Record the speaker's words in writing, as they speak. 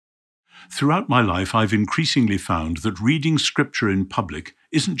Throughout my life, I've increasingly found that reading scripture in public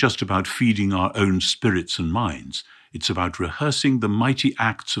isn't just about feeding our own spirits and minds. It's about rehearsing the mighty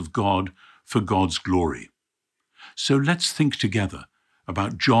acts of God for God's glory. So let's think together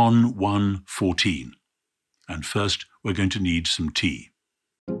about John 1:14. And first, we're going to need some tea.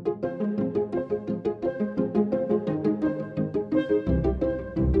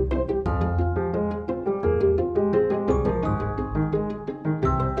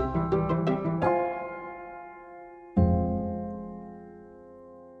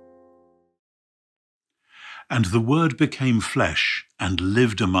 And the Word became flesh and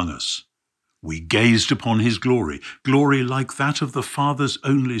lived among us. We gazed upon his glory, glory like that of the Father's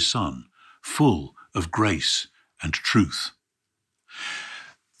only Son, full of grace and truth.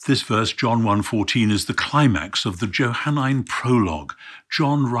 This verse, John 1:14, is the climax of the Johannine prologue.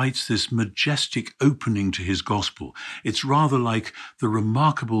 John writes this majestic opening to his gospel. It's rather like the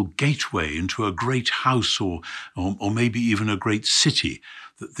remarkable gateway into a great house or maybe even a great city.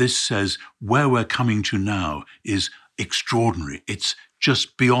 That this says where we're coming to now is extraordinary. It's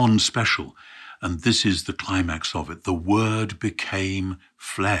just beyond special. And this is the climax of it. The Word became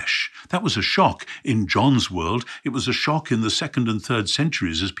flesh. That was a shock in John's world. It was a shock in the 2nd and 3rd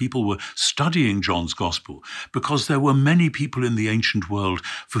centuries as people were studying John's gospel, because there were many people in the ancient world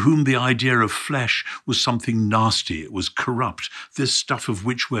for whom the idea of flesh was something nasty. It was corrupt. This stuff of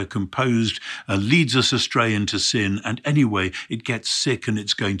which we're composed leads us astray into sin, and anyway, it gets sick and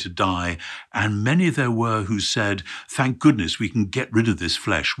it's going to die. And many there were who said, thank goodness we can get rid of this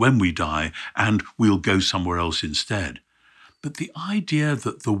flesh when we die, and we'll go somewhere else instead. But the idea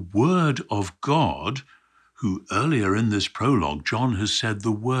that the Word of God, who earlier in this prologue, John has said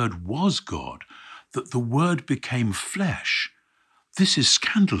the Word was God, that the Word became flesh, this is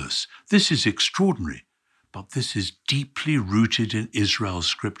scandalous, this is extraordinary, but this is deeply rooted in Israel's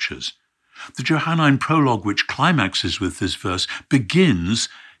scriptures. The Johannine prologue, which climaxes with this verse, begins,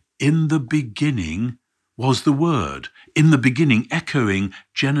 in the beginning was the Word, in the beginning, echoing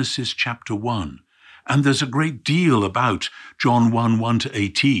Genesis chapter 1. And there's a great deal about John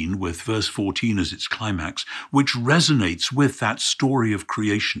 1:1-18, with verse 14 as its climax, which resonates with that story of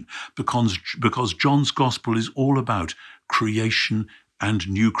creation, because John's gospel is all about creation and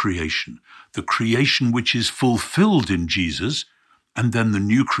new creation. The creation which is fulfilled in Jesus, and then the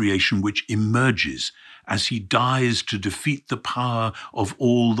new creation which emerges as he dies to defeat the power of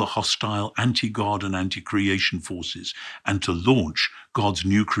all the hostile anti-God and anti-creation forces, and to launch God's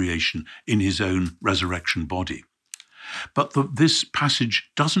new creation in his own resurrection body. But this passage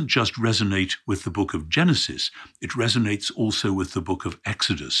doesn't just resonate with the book of Genesis, it resonates also with the book of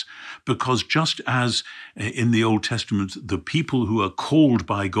Exodus, because just as in the Old Testament, the people who are called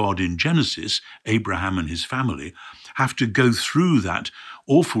by God in Genesis, Abraham and his family, have to go through that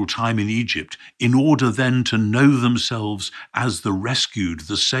awful time in Egypt in order then to know themselves as the rescued,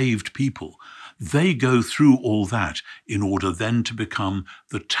 the saved people. They go through all that in order then to become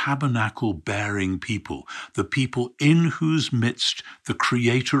the tabernacle-bearing people, the people in whose midst the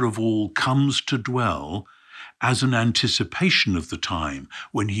Creator of all comes to dwell as an anticipation of the time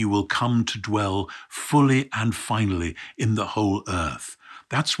when he will come to dwell fully and finally in the whole earth.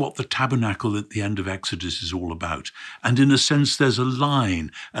 That's what the tabernacle at the end of Exodus is all about. And in a sense, there's a line,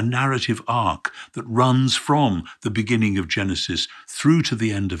 a narrative arc that runs from the beginning of Genesis through to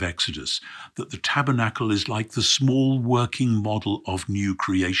the end of Exodus, that the tabernacle is like the small working model of new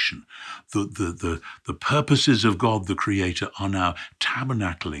creation. The purposes of God, the Creator, are now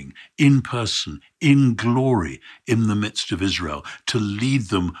tabernacling in person, in glory, in the midst of Israel, to lead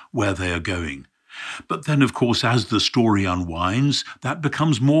them where they are going. But then, of course, as the story unwinds, that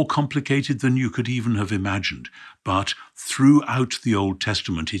becomes more complicated than you could even have imagined. But throughout the Old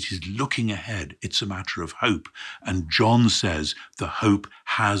Testament, it is looking ahead. It's a matter of hope. And John says the hope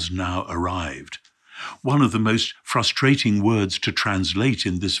has now arrived. One of the most frustrating words to translate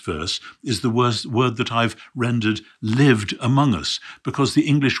in this verse is the word that I've rendered lived among us, because the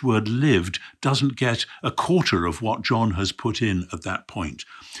English word lived doesn't get a quarter of what John has put in at that point.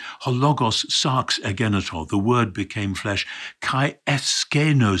 Hologos sarx egeneto, the word became flesh, kai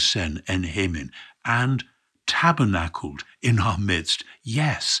eskenosen en hemin, and tabernacled in our midst.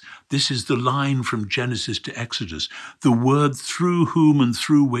 Yes, this is the line from Genesis to Exodus. The Word through whom and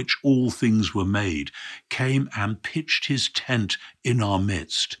through which all things were made came and pitched his tent in our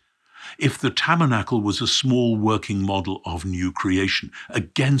midst. If the tabernacle was a small working model of new creation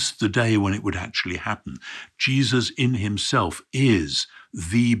against the day when it would actually happen, Jesus in himself is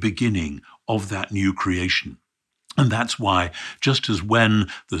the beginning of that new creation. And that's why, just as when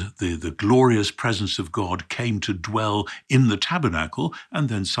the glorious presence of God came to dwell in the tabernacle and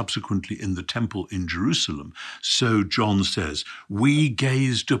then subsequently in the temple in Jerusalem, so John says, we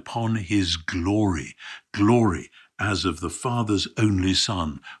gazed upon his glory, glory as of the Father's only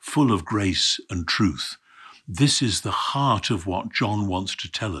Son, full of grace and truth. This is the heart of what John wants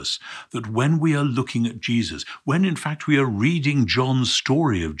to tell us, that when we are looking at Jesus, when in fact we are reading John's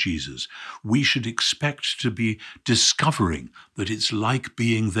story of Jesus, we should expect to be discovering that it's like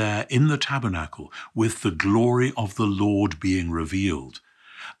being there in the tabernacle with the glory of the Lord being revealed.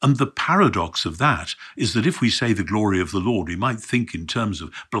 And the paradox of that is that if we say the glory of the Lord, we might think in terms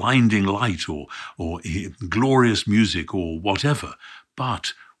of blinding light or glorious music or whatever.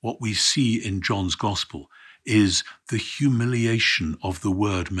 But what we see in John's gospel is the humiliation of the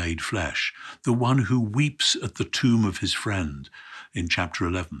Word made flesh, the one who weeps at the tomb of his friend in chapter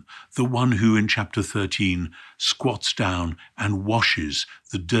 11, the one who in chapter 13 squats down and washes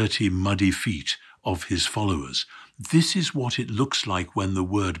the dirty, muddy feet of his followers. This is what it looks like when the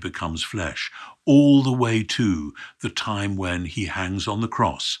Word becomes flesh, all the way to the time when he hangs on the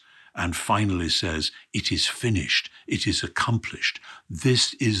cross and finally says, it is finished, it is accomplished.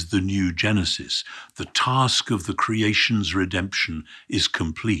 This is the new Genesis. The task of the creation's redemption is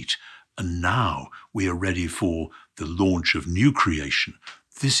complete, and now we are ready for the launch of new creation.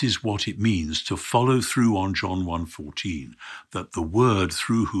 This is what it means to follow through on John 1:14, that the Word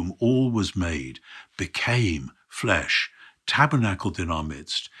through whom all was made became flesh, tabernacled in our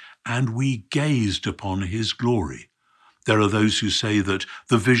midst, and we gazed upon his glory. There are those who say that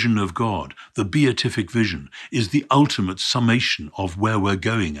the vision of God, the beatific vision, is the ultimate summation of where we're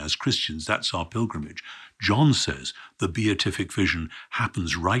going as Christians. That's our pilgrimage. John says the beatific vision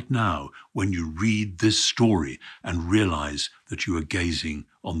happens right now when you read this story and realize that you are gazing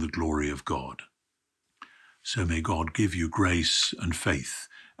on the glory of God. So may God give you grace and faith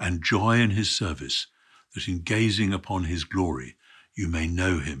and joy in his service, that in gazing upon his glory you may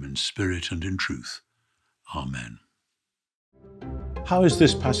know him in spirit and in truth. Amen. How is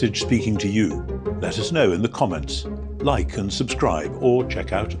this passage speaking to you? Let us know in the comments. Like and subscribe, or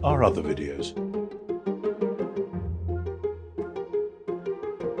check out our other videos.